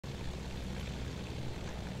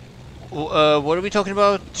What are we talking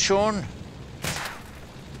about, Sean?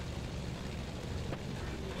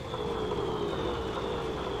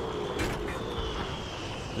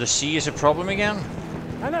 The sea is a problem again?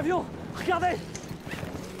 Un avion! Regardez!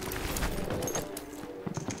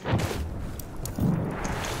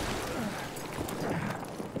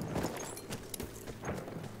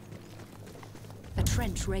 A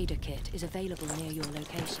trench raider kit is available near your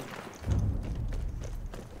location.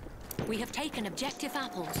 We have taken objective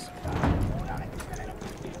apples.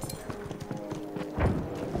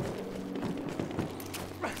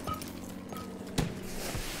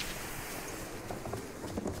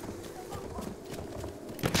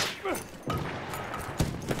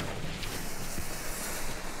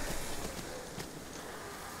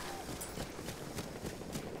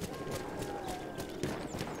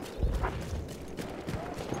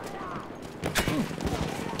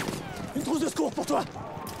 Une trousse de secours pour toi!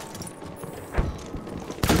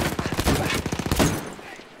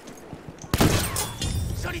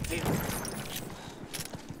 Solitaire!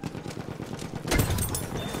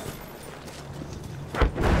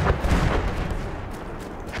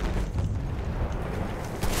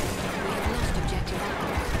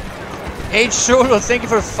 H Solo, thank you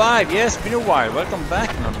for 5. Yes, been a while. Welcome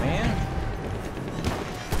back, my man.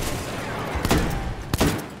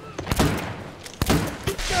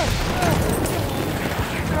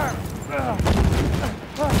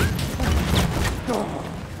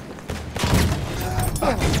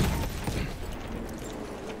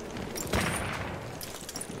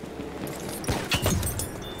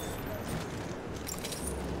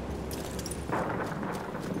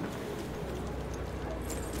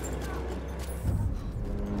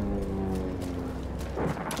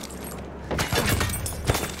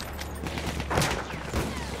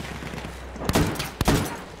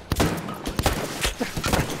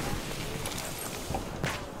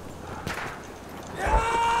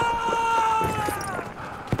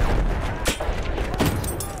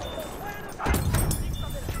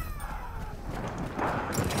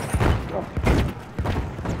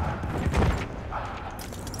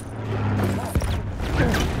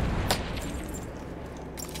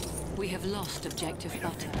 We have lost objective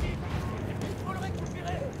butter.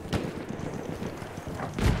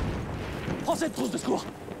 Prends cette trousse de secours!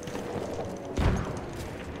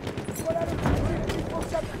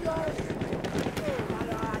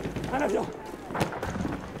 Un avion!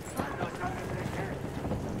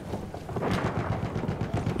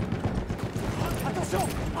 Attention!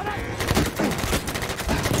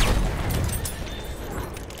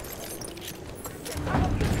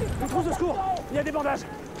 Une trousse de secours! Il y a des bandages!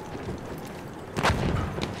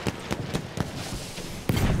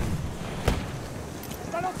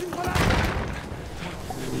 Balance une grenade!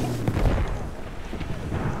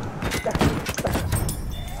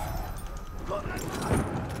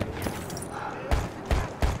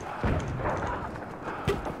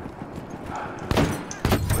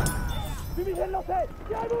 Fumigène lancé!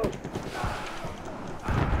 Tirez-vous!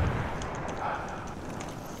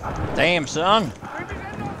 Damn, son.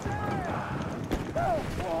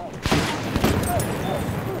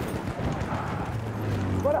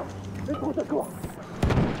 Voilà! Une trousse de secours!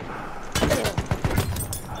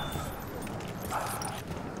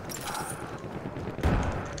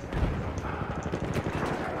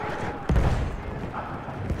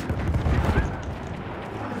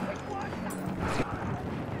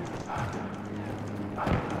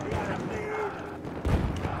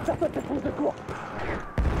 Sortez cette trousse de secours!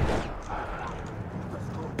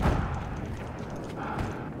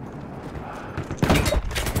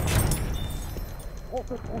 Prends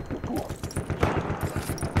cette trousse de secours!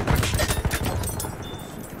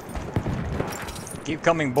 Keep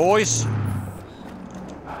coming, boys.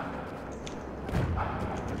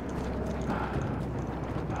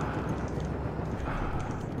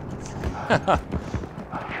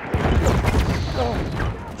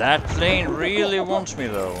 That plane really wants me,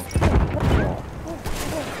 though.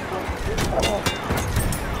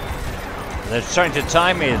 They're trying to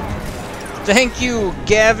time it. Thank you,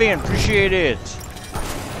 Gavin. Appreciate it.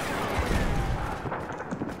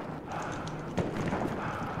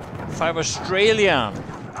 $5 Australian.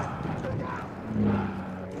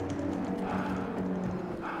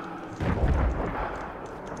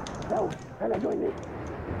 Là-haut, un avion ennemi.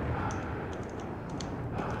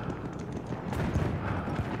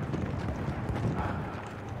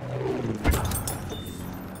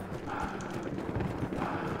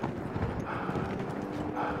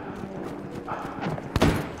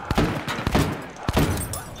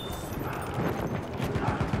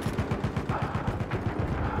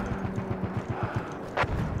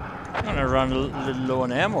 I'm gonna run a little low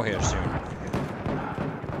on ammo here soon.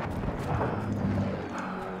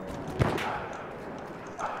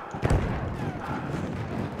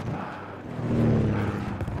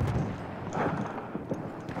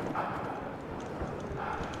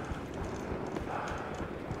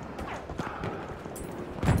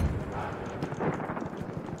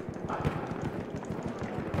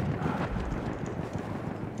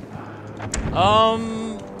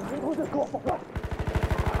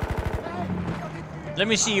 Let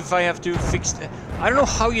me see if I have to fix. I don't know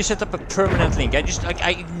how you set up a permanent link.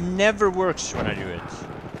 It never works when I do it.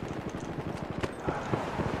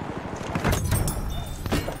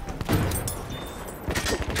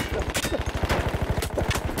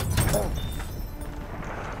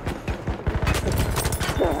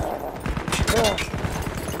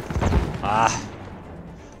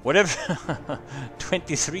 Whatever.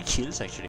 23 kills actually.